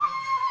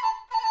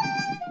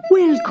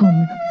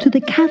Welcome to the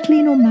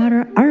Kathleen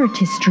O'Mara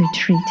Artist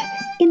Retreat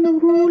in the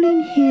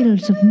rolling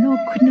hills of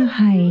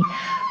Knocknahay.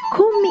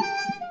 Come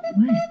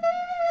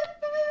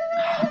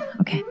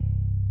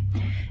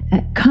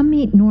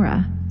meet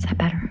Nora. Is that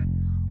better?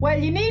 Well,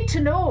 you need to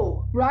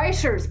know,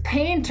 writers,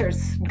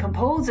 painters and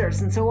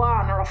composers and so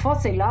on are a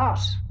fussy lot.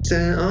 So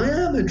I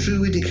am a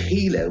druidic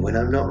healer when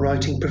I'm not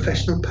writing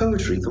professional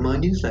poetry for my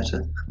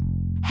newsletter.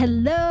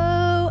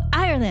 Hello,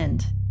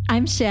 Ireland.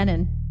 I'm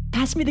Shannon.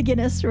 Pass me the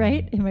Guinness,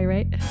 right? Am I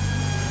right?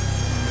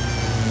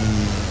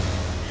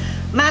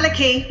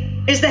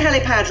 Malachy, is the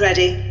helipad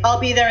ready?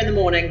 I'll be there in the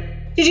morning.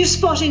 Did you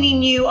spot any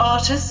new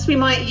artists we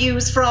might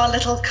use for our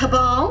little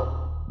cabal?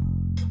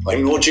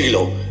 I'm no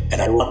gigolo,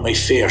 and I want my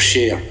fair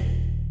share.